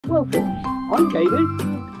Welcome. I'm David.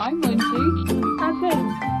 I'm Lindsay. And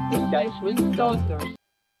then this is with Donders.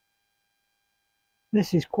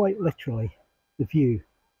 This is quite literally the view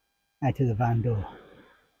out of the van door.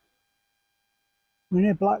 We're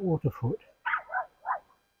near Blackwaterfoot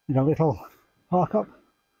in a little park up.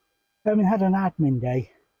 Having had an admin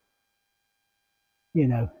day, you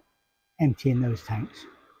know, emptying those tanks.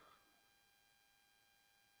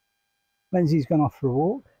 Lindsay's gone off for a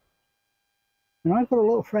walk, and I've got a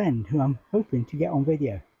little friend who I'm hoping to get on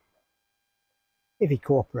video, if he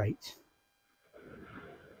cooperates.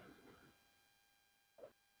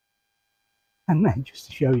 And then, just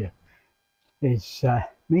to show you, is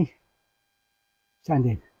me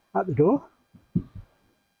standing at the door,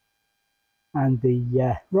 and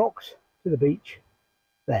the rocks to the beach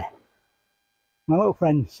there. My little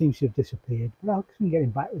friend seems to have disappeared, but I can get him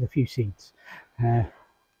back with a few seeds.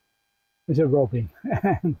 There's a robin.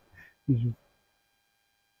 He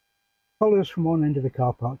followed us from one end of the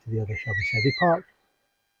car park to the other, shall we say. They parked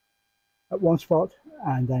at one spot,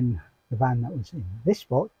 and then the van that was in this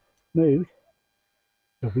spot moved.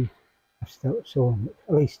 So we have stolen it.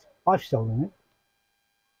 At least I've stolen it.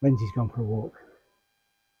 Lindsay's gone for a walk.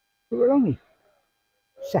 But we're only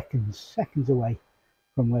seconds away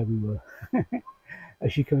from where we were.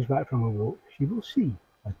 As she comes back from her walk, she will see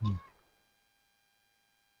I've moved.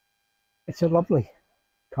 It's a lovely,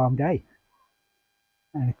 calm day.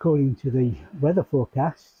 And according to the weather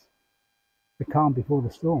forecasts, the calm before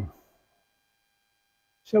the storm.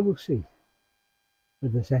 So we'll see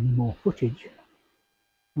if there's any more footage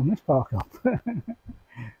from this park up.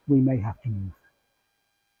 We may have to move.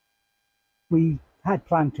 We had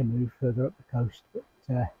planned to move further up the coast,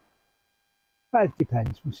 but it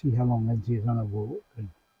depends. We'll see how long Lindsay is on her walk and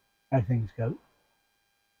how things go.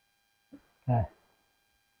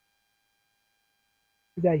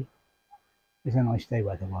 Today is a nice day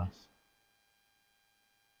weather-wise.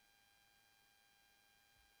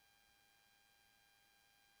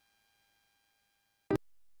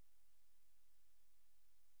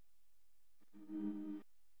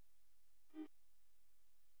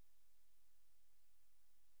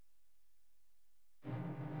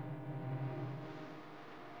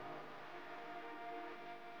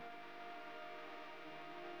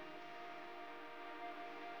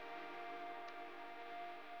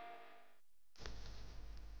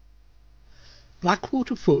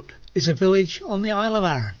 Blackwaterfoot is a village on the Isle of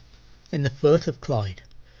Arran in the Firth of Clyde.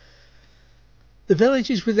 The village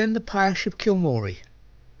is within the parish of Kilmory,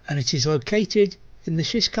 and it is located in the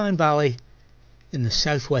Shiskine valley in the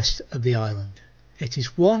southwest of the island. It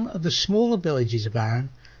is one of the smaller villages of Arran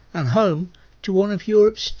and home to one of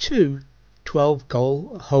Europe's two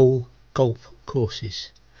 12-hole golf courses,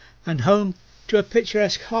 and home to a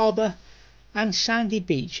picturesque harbour and sandy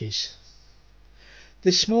beaches.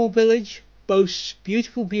 This small village boasts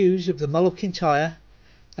beautiful views of the Mull of Kintyre,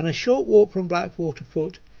 and a short walk from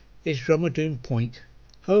Blackwaterfoot is Drumadoon Point,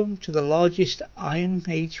 home to the largest Iron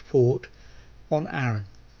Age fort on Arran.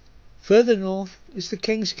 Further north is the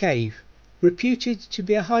King's Cave, reputed to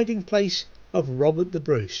be a hiding place of Robert the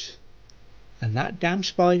Bruce, and that damn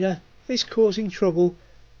spider is causing trouble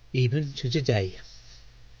even to today.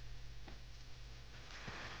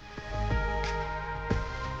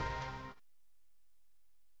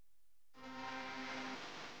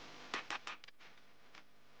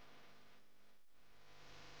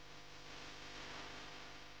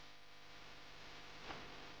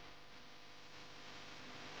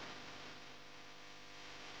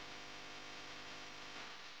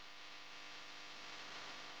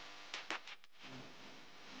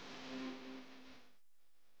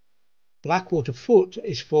 Blackwaterfoot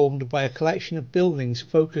is formed by a collection of buildings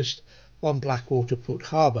focused on Blackwaterfoot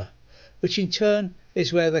Harbour, which in turn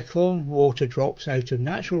is where the Clauchan Water drops out of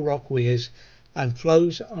natural rock weirs and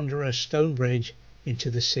flows under a stone bridge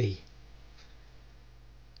into the sea.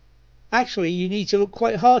 Actually, you need to look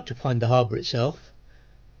quite hard to find the harbour itself.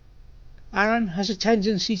 Arran has a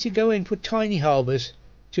tendency to go in for tiny harbours,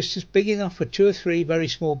 just as big enough for 2 or 3 very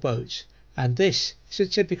small boats, and this is a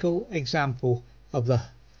typical example of the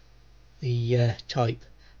type,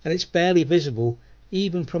 and it's barely visible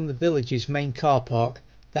even from the village's main car park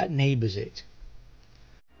that neighbours it.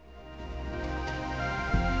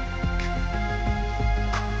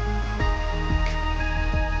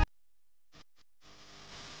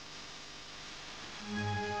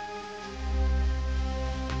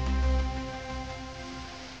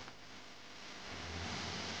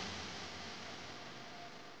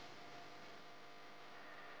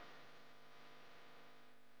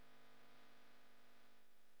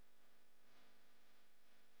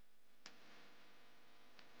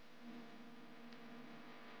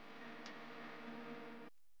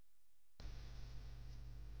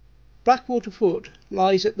 Blackwaterfoot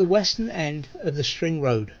lies at the western end of the String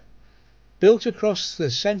Road, built across the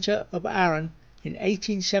centre of Arran in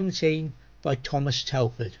 1817 by Thomas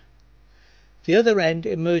Telford, the other end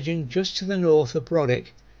emerging just to the north of Brodick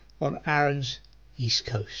on Arran's east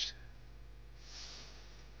coast.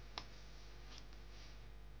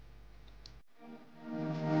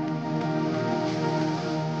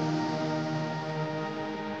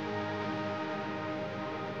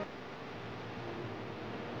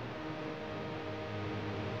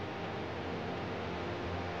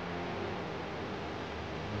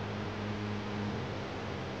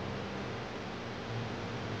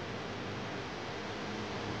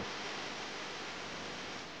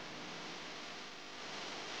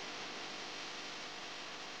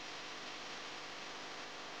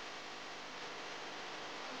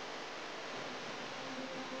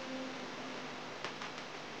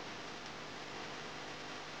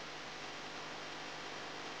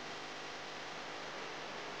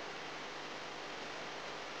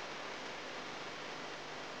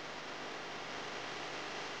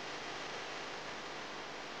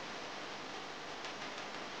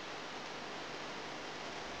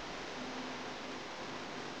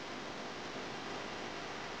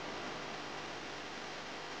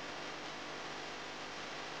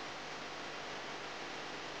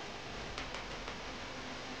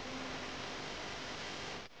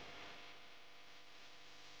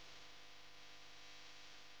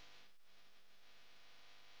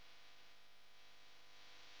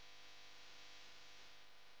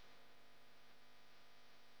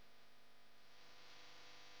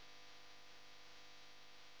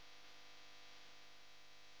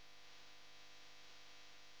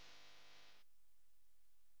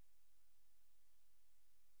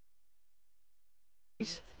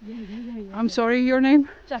 I'm sorry, your name?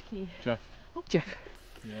 Jackie. Jeff. Jeff.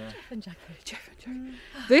 Yeah. And Jackie. Jeff and Jackie.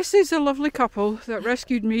 This is a lovely couple that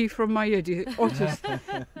rescued me from my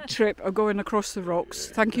autism trip of going across the rocks.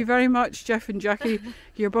 Thank you very much, Jeff and Jackie.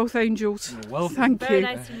 You're both angels. You're welcome. Thank Very you.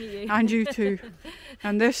 nice to meet you. And you too.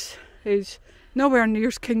 And this is nowhere near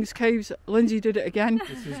King's Caves. Lindsay did it again.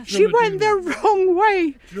 She went the wrong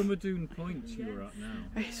way. Drumadoon Point you were at now.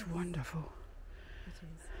 It's wonderful.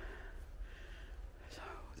 So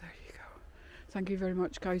there you go. Thank you very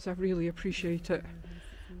much, guys. I really appreciate it.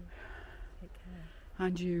 Take care.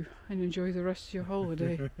 And you, and enjoy the rest of your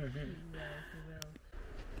holiday.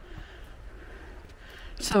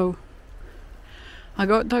 So I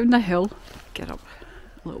got down the hill. Get up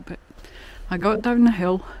a little bit. I got down the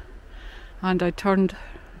hill and I turned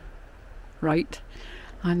right,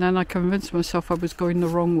 and then I convinced myself I was going the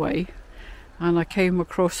wrong way, and I came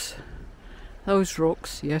across those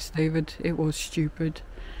rocks. Yes, David, it was stupid,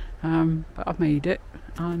 but I made it,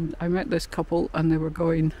 and I met this couple and they were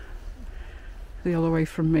going the other way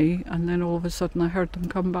from me, and then all of a sudden I heard them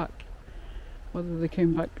come back. Whether they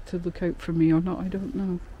came back to look out for me or not, I don't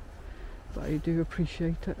know, but I do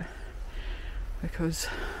appreciate it because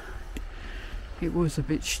it was a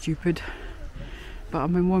bit stupid. But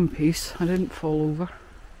I'm in one piece. I didn't fall over,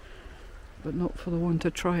 but not for the want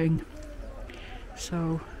of trying.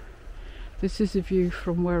 So this is a view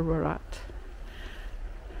from where we're at.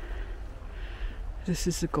 This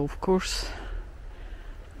is the golf course,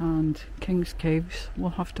 and King's Caves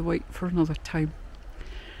will have to wait for another time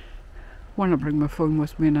when I bring my phone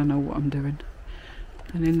with me and I know what I'm doing.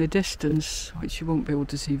 And in the distance, which you won't be able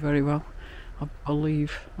to see very well, I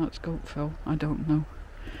believe that's Goatfell. I don't know,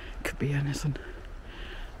 could be anything.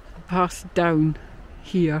 The path down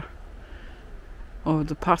here, or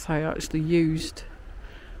the path I actually used,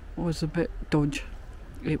 was a bit dodgy.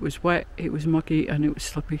 It was wet, it was muggy, and it was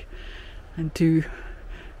slippy, and two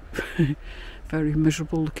very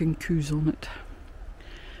miserable looking coos on it.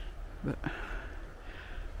 But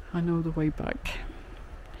I know the way back,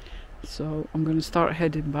 so I'm going to start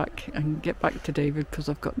heading back and get back to David, because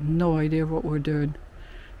I've got no idea what we're doing,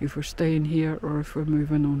 if we're staying here or if we're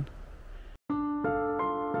moving on.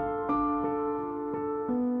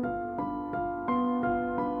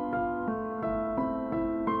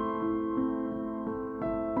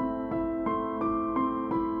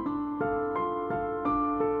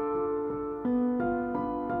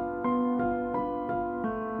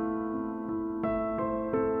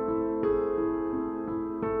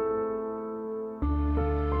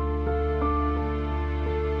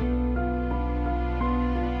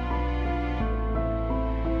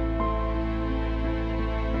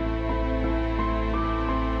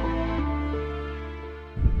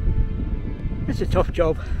 It's a tough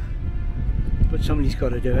job, but somebody's got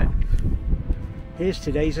to do it. Here's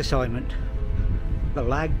today's assignment: the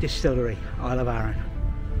Lag Distillery, Isle of Arran.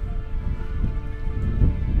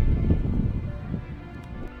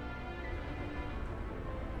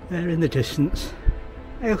 There in the distance,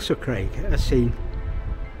 Ailsa Craig as seen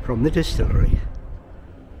from the distillery.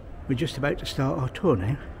 We're just about to start our tour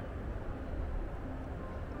now.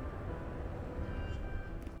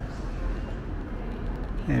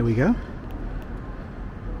 There we go.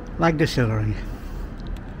 Lag Distillery.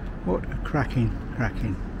 What a cracking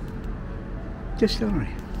distillery.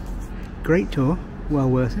 Great tour, well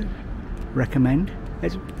worth it. Recommend.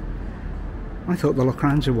 I thought the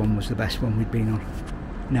Locranza one was the best one we'd been on.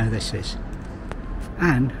 Now this is.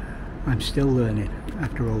 And I'm still learning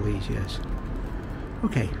after all these years.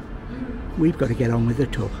 Okay, we've got to get on with the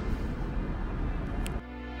tour.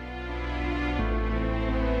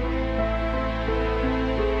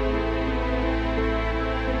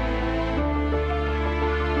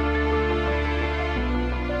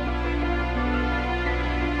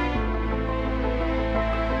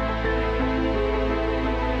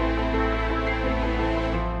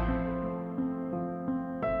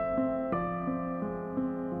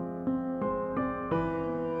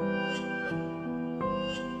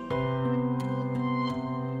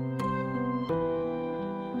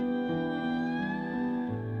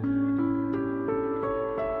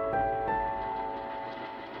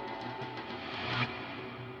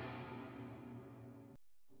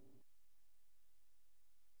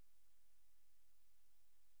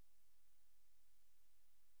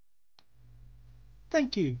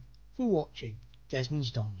 Thank you for watching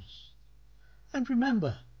Desmonds Donders. And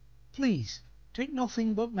remember, please take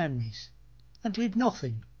nothing but memories and leave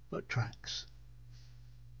nothing but tracks.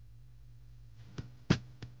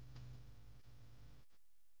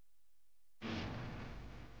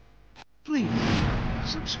 Please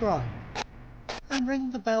subscribe and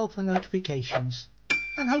ring the bell for notifications,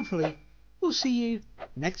 and hopefully we'll see you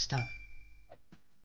next time.